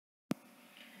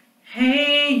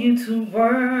Hey YouTube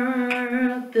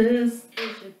world, this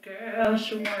is your girl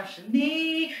Shawan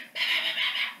Shenek.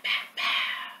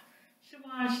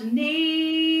 Shawan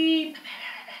Shenek.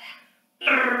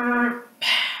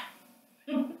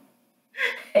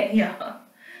 Hey y'all.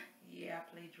 Yeah, I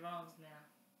play drums now.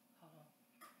 Hold on.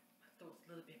 My throat's a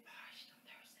little bit parched. I'm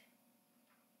thirsty.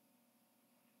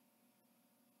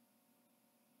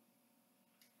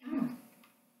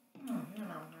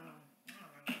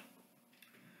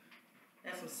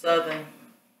 That's some southern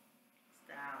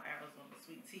style Arizona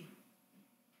sweet tea.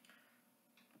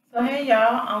 So hey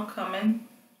y'all, I'm coming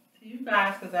to you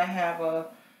guys because I have a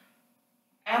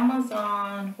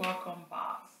Amazon welcome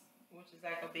box, which is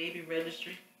like a baby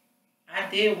registry. I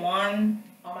did one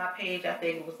on my page. I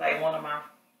think it was like one of my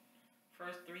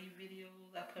first 3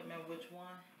 videos. I couldn't remember which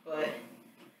one, but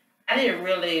I didn't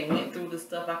really went through the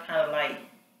stuff. I kind of like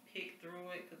picked through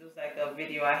it because it was like a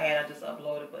video I had. I just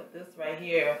uploaded, but this right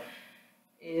here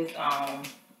is a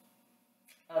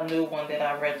new one that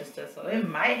I registered. So it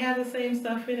might have the same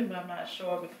stuff in it, but I'm not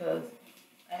sure because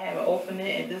I haven't opened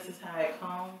it, and this is how it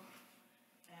comes.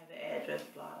 I have the address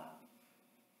blot out.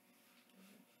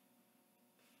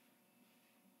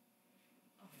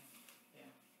 Okay, yeah,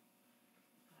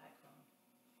 how it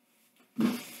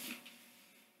comes.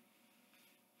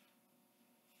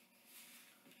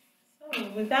 So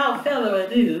without further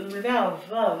ado,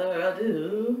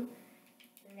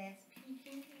 let's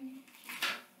begin.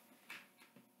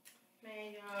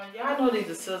 Man, y'all know these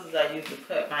are scissors I use to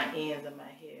cut my ends of my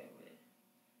hair with.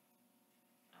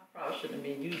 I probably shouldn't have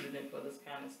been using it for this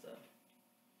kind of stuff,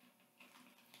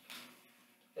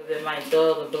 because it might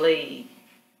dull the blade.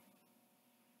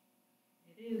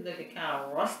 It is looking kind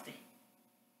of rusty.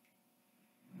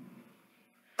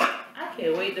 I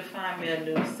can't wait to find me a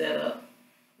new setup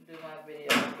to do my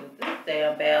videos, because this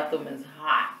damn bathroom is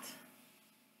hot.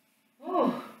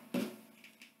 Oh.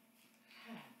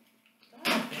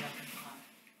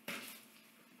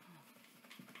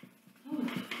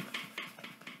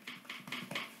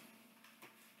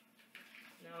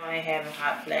 I ain't having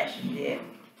hot flashes yet.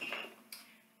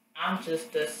 I'm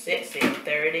just a sexy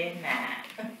 39.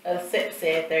 A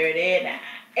sexy 39.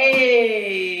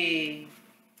 Hey!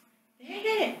 Dang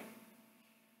it!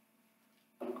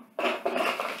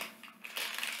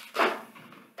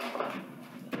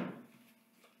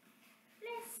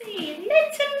 Let's see.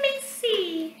 Let me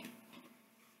see.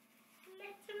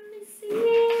 Let me see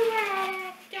what I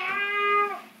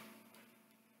got.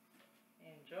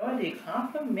 Enjoy the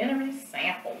complimentary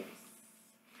samples.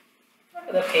 Look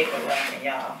at the paper wrapping,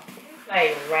 y'all. It's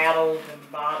like rattles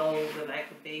and bottles and like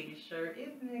a baby shirt.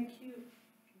 Isn't that cute? Can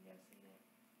you guys see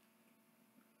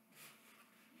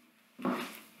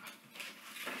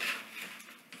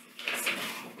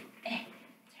that?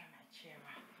 Turn my chair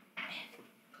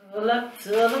around. Pull up to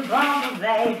the bumper,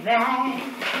 baby.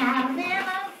 I've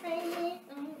never seen.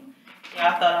 Yeah, I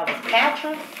thought I was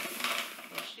Patra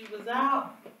when she was out.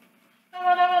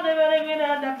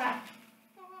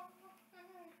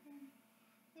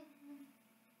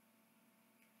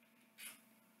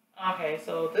 Okay,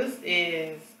 so this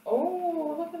is,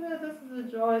 oh, look at that. This is a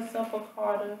Joy Simple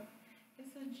Carter.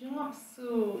 It's a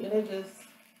jumpsuit, and it's just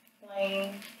a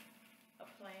plain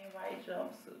white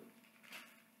jumpsuit.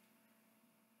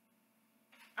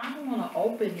 I don't want to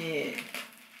open it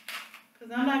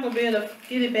because I'm not going to be able to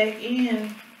get it back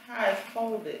in how it's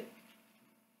folded.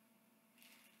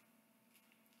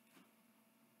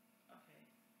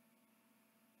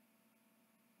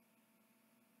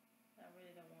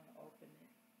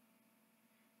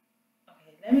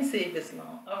 Let me see if it's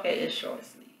long. Okay, it's short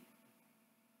sleeve.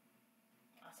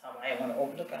 That's how I didn't want to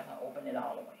open. Look at how I open it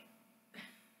all the way.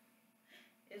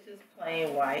 It's just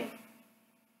plain white.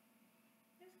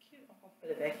 It's cute. I'm gonna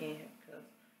put it back in here because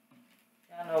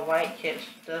y'all know white catch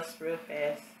dust real fast. I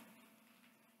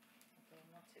don't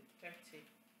want it dirty.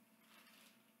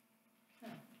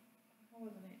 Huh. What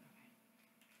wasn't it?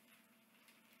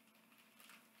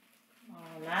 Okay. Come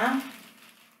on now.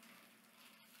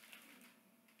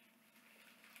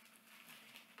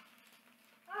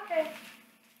 Okay.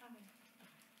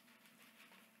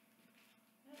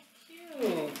 That's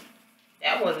cute.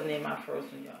 That wasn't in my first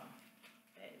one, y'all.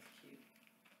 That is cute.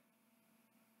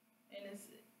 And it's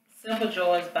Simple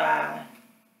Joys by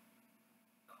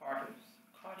Carters.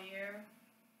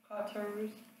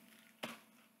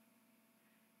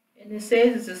 And it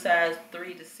says it's a size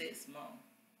 3 to 6 months.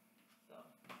 So,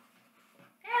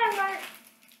 yeah, right.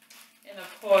 And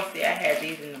of course, yeah, I had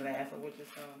these in the last one, which is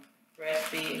some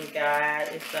breastfeeding guide.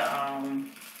 It's the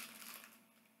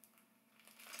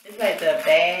it's like the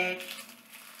bag.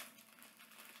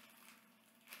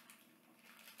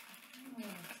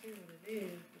 see what it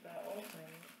is without opening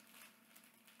it.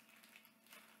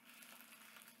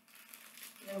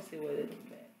 Let me see what it is.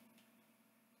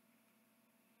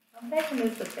 I'm thinking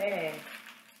it's a bag.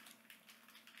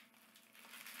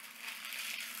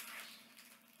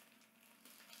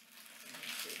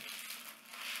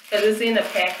 Because it's in the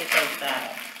package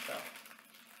inside. So.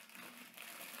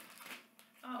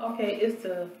 Oh, okay, it's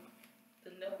the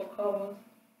nipple covers,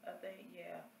 I think,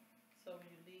 yeah. So when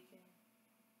you're leaking.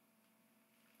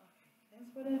 Okay,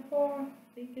 that's what it's for?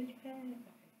 Leakage pad? Okay.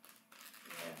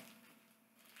 Yeah.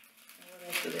 And what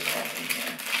else do they have in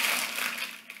here?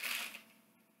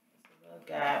 It's a little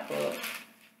guidebook.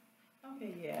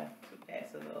 Okay, yeah, 2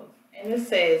 packs of those. And it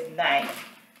says night.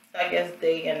 So I guess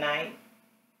day and night.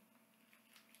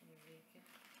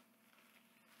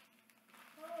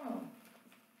 Oh,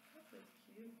 this is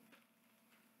cute.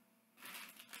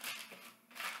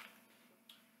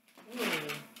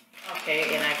 Ooh. Okay,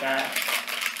 and I got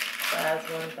size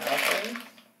 1 diapers.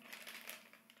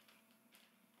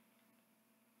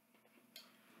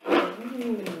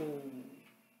 Ooh,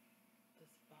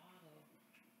 this bottle.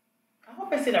 I hope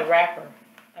it's in a wrapper.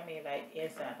 I mean, like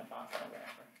inside the box of the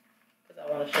wrapper. Because I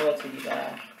want to show it to you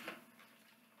guys.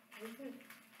 Is it?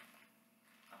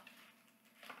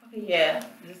 Okay, yeah,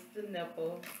 this is the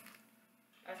nipple.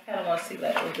 I kind of want to see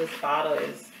like what this bottle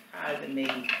is, how is it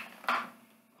made. Oh,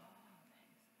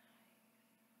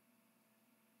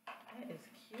 that is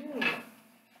cute.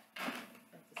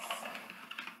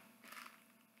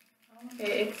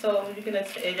 Okay, so you can,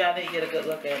 y'all didn't get a good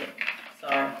look at it.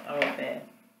 Sorry, I wrote that.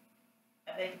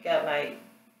 I think it got like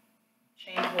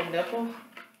changeable nipples.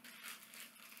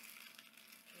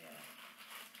 Yeah.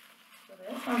 So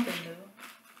that's something new.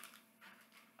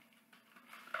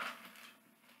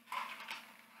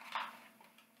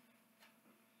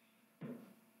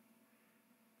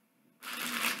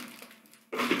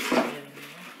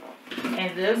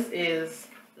 And this is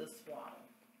the swaddle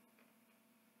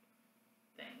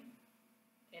thing.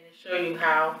 And it shows you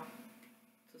how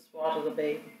to swaddle the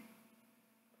baby.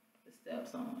 The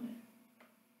steps on it.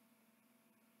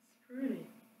 It's pretty.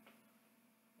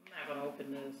 I'm not going to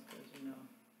open this because, you know,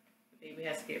 the baby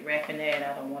has to get wrapped in there and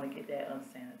I don't want to get that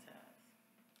unsanitized.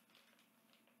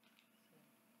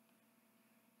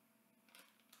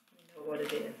 So, you know what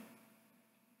it is.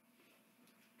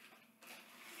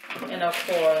 And of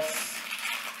course,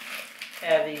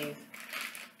 have these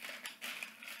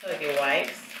Huggy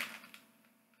wipes.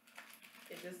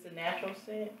 Is this the natural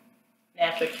scent?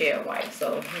 Natural care wipes.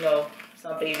 So, you know,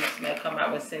 some babies may come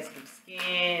out with sensitive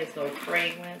skin. It's no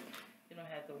fragrance. You don't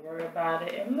have to worry about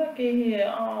it. And look at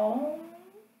here. Oh,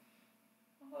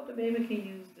 I hope the baby can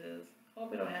use this.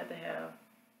 Hope we don't have to have,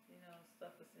 you know,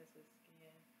 stuff for sensitive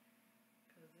skin.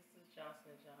 Because this is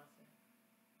Johnson & Johnson.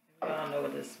 And we all know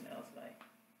what this smells like.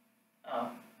 Oh,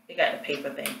 they got the paper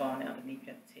thing going underneath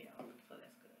your tail, so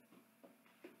that's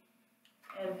good.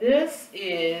 And this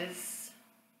is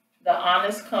the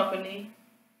Honest Company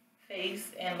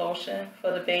face and lotion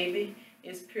for the baby.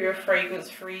 It's pure fragrance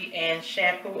free and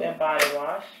shampoo and body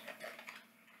wash.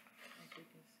 As you can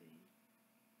see.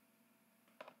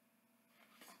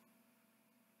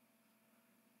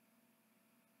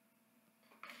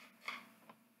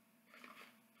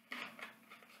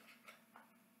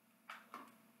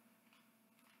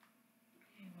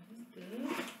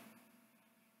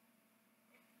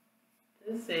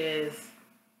 This is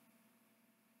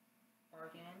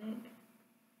organic,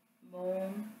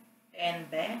 moon, and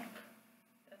back.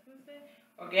 That's what it says.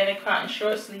 Organic cotton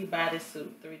short sleeve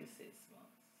bodysuit, 3 to 6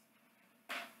 months.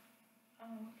 Oh,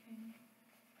 okay.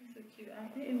 These are cute.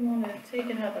 I didn't want to take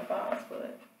it out of the box,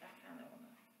 but I kind of want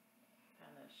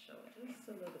to show it just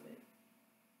a little bit.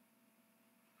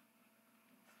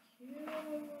 It's cute.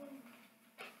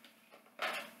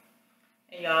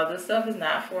 And y'all, this stuff is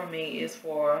not for me. It's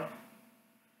for a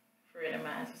friend of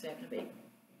mine who's having a baby.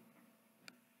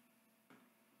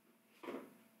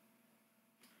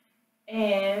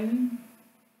 And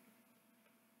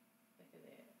look at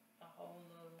that. A whole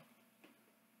little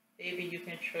baby you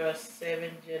can trust, 7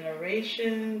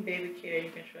 generations. Baby care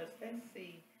you can trust. Let's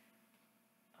see.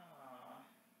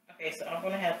 Okay, so I'm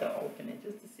going to have to open it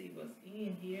just to see what's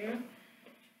in here.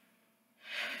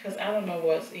 Because I don't know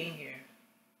what's in here.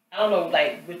 I don't know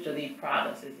like which of these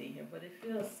products is in here, but it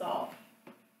feels soft.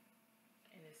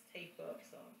 And it's taped up,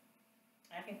 so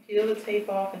I can peel the tape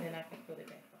off and then I can put it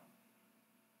back on.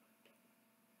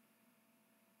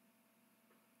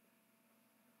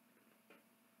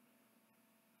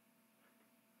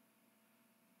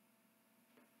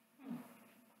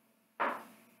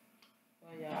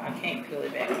 Well, yeah, I can't peel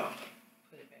it back off.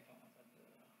 Put it back on once I peel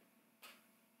it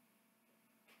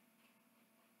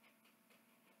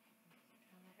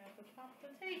to pop the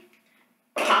tape.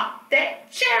 Pop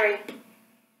that cherry.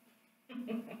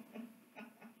 I'm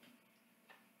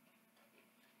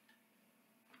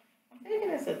thinking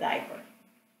it's a diaper.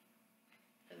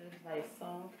 Because it's like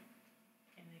soft.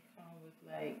 And they come with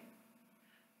like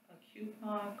a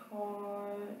coupon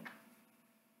card.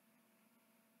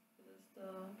 For this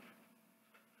stuff.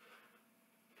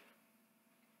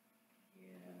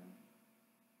 Yeah.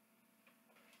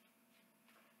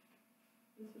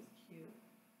 This is cute.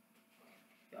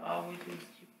 You always use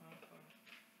coupon card.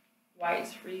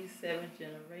 Whites free, 7th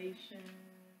generation.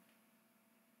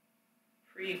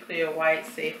 Free and clear white,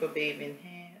 safe for baby in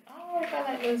hand. Oh, I got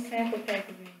like little sample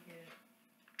packaging here.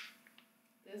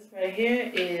 This right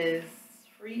here is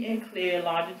free and clear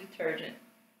laundry detergent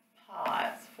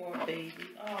pods for baby.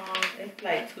 Oh, it's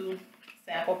like 2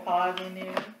 sample pods in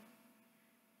there.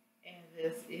 And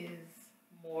this is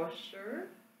moisture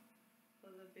for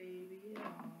the baby. Oh,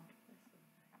 that's so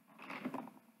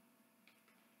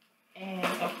nice.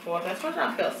 And of course, I told you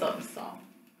I felt something soft.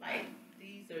 Like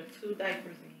these are 2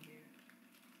 diapers in here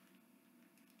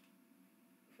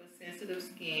for sensitive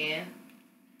skin.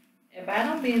 And by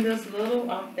them being this little,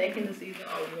 I'm thinking it's either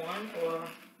a 1 or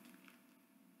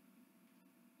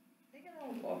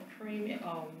a premium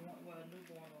or well, a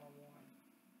newborn or a 1,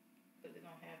 because they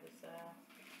don't have the size.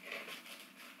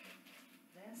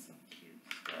 That's some cute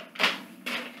stuff.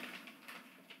 And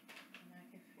I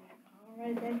can fit all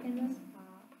right back in this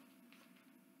spot.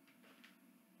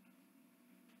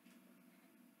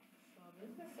 So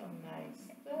this is some nice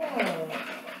stuff.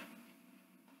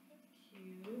 That's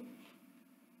cute.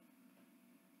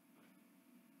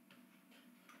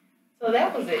 So that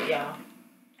was it, y'all.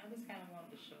 I just kind of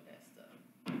wanted to show that stuff.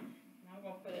 And I'm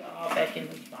going to put it all back in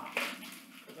this box,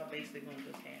 because I'm basically going to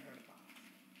just hand her the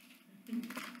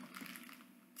box.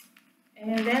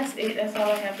 And that's it. That's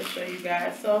all I have to show you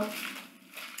guys. So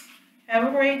have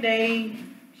a great day.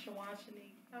 Shawan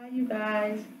Shenek. Bye, you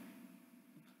guys. I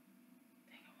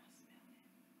think I want to smell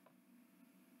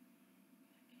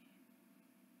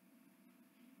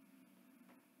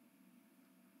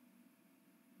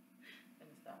it. Let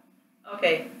me stop.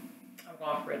 Okay. I'm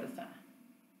going for it this time.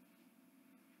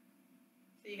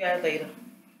 See you guys later.